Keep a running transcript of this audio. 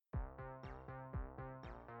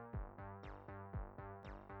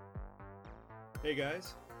Hey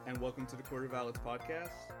guys, and welcome to the Quarter Valets podcast.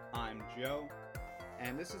 I'm Joe,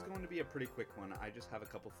 and this is going to be a pretty quick one. I just have a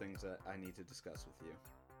couple things that I need to discuss with you.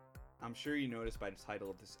 I'm sure you noticed by the title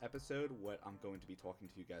of this episode what I'm going to be talking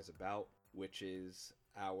to you guys about, which is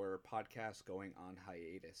our podcast going on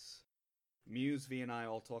hiatus. Muse, V, and I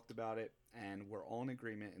all talked about it, and we're all in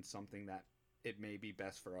agreement in something that it may be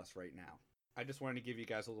best for us right now. I just wanted to give you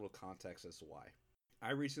guys a little context as to why.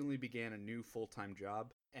 I recently began a new full-time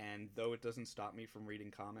job, and though it doesn't stop me from reading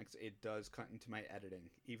comics, it does cut into my editing,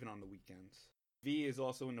 even on the weekends. V is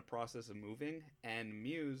also in the process of moving, and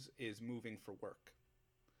Muse is moving for work.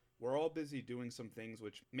 We're all busy doing some things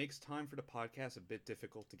which makes time for the podcast a bit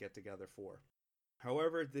difficult to get together for.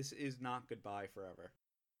 However, this is not goodbye forever.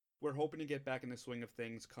 We're hoping to get back in the swing of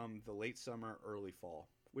things come the late summer, early fall,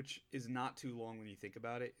 which is not too long when you think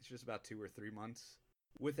about it. It's just about 2 or 3 months.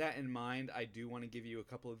 With that in mind, I do want to give you a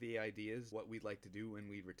couple of the ideas what we'd like to do when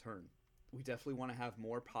we return. We definitely want to have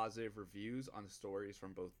more positive reviews on stories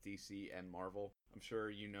from both DC and Marvel. I'm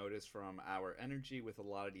sure you noticed from our energy with a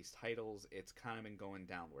lot of these titles, it's kind of been going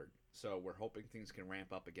downward. So we're hoping things can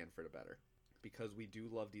ramp up again for the better. Because we do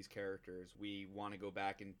love these characters, we want to go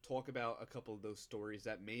back and talk about a couple of those stories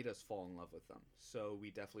that made us fall in love with them. So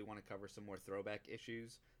we definitely want to cover some more throwback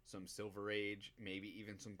issues, some Silver Age, maybe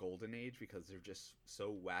even some Golden Age, because they're just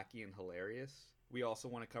so wacky and hilarious. We also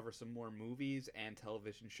want to cover some more movies and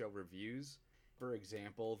television show reviews. For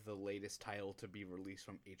example, the latest title to be released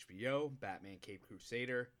from HBO, Batman Caped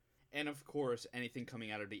Crusader, and of course, anything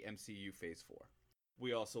coming out of the MCU Phase 4.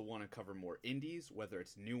 We also want to cover more indies, whether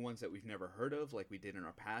it's new ones that we've never heard of, like we did in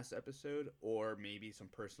our past episode, or maybe some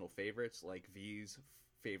personal favorites, like V's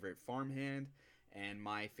favorite Farmhand, and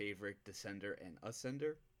my favorite Descender and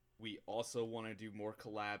Ascender. We also want to do more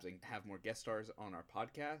collabs and have more guest stars on our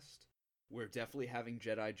podcast. We're definitely having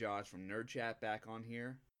Jedi Josh from Nerd Chat back on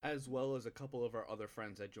here, as well as a couple of our other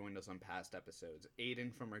friends that joined us on past episodes.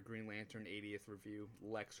 Aiden from our Green Lantern 80th review,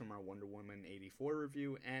 Lex from our Wonder Woman 84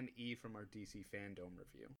 review, and E from our DC Fandom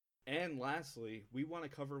review. And lastly, we want to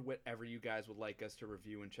cover whatever you guys would like us to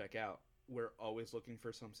review and check out. We're always looking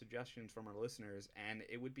for some suggestions from our listeners, and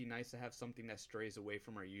it would be nice to have something that strays away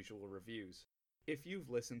from our usual reviews. If you've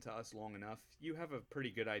listened to us long enough, you have a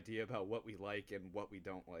pretty good idea about what we like and what we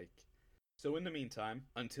don't like. So in the meantime,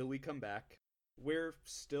 until we come back, we're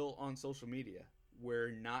still on social media. We're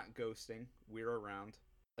not ghosting. We're around.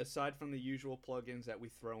 Aside from the usual plugins that we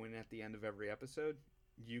throw in at the end of every episode,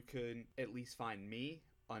 you could at least find me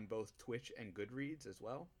on both Twitch and Goodreads as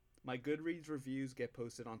well. My Goodreads reviews get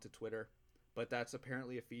posted onto Twitter, but that's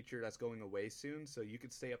apparently a feature that's going away soon, so you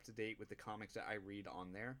could stay up to date with the comics that I read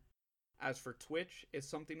on there. As for Twitch, it's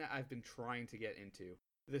something that I've been trying to get into.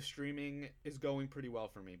 The streaming is going pretty well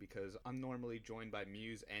for me because I'm normally joined by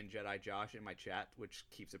Muse and Jedi Josh in my chat, which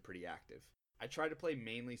keeps it pretty active. I try to play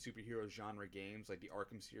mainly superhero genre games like the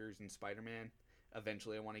Arkham series and Spider-Man.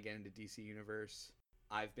 Eventually I want to get into DC Universe.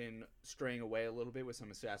 I've been straying away a little bit with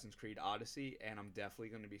some Assassin's Creed Odyssey, and I'm definitely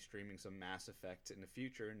going to be streaming some Mass Effect in the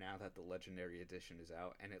future now that the Legendary Edition is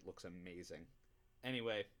out, and it looks amazing.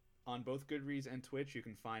 Anyway, on both Goodreads and Twitch, you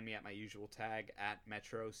can find me at my usual tag at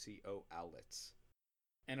MetroCOOutlets.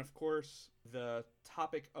 And of course, the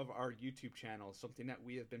topic of our YouTube channel is something that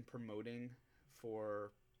we have been promoting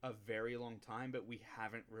for a very long time, but we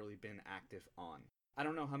haven't really been active on. I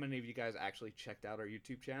don't know how many of you guys actually checked out our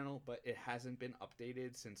YouTube channel, but it hasn't been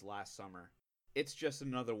updated since last summer. It's just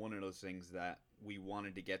another one of those things that we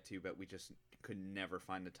wanted to get to, but we just could never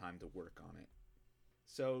find the time to work on it.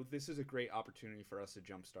 So this is a great opportunity for us to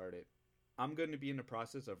jumpstart it. I'm going to be in the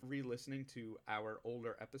process of re-listening to our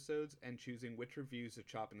older episodes and choosing which reviews to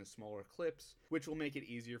chop into smaller clips, which will make it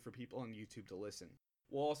easier for people on YouTube to listen.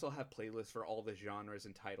 We'll also have playlists for all the genres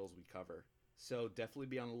and titles we cover, so definitely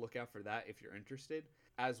be on the lookout for that if you're interested,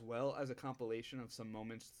 as well as a compilation of some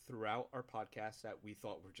moments throughout our podcast that we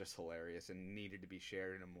thought were just hilarious and needed to be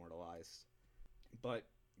shared and immortalized. But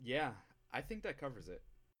yeah, I think that covers it.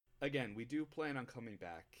 Again, we do plan on coming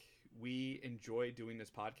back. We enjoy doing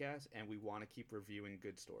this podcast, and we want to keep reviewing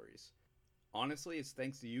good stories. Honestly, it's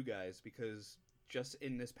thanks to you guys, because just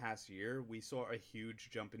in this past year, we saw a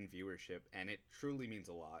huge jump in viewership, and it truly means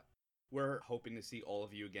a lot. We're hoping to see all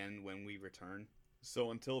of you again when we return.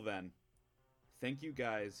 So until then, thank you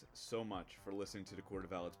guys so much for listening to the Quarter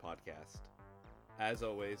Valets podcast. As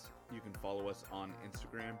always, you can follow us on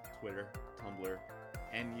Instagram, Twitter, Tumblr,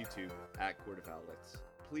 and YouTube at Quarter Valets.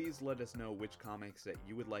 Please let us know which comics that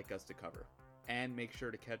you would like us to cover. And make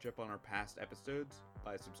sure to catch up on our past episodes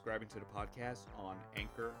by subscribing to the podcast on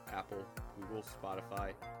Anchor, Apple, Google,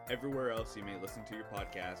 Spotify, everywhere else you may listen to your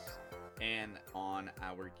podcasts, and on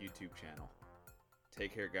our YouTube channel.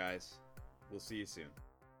 Take care, guys. We'll see you soon.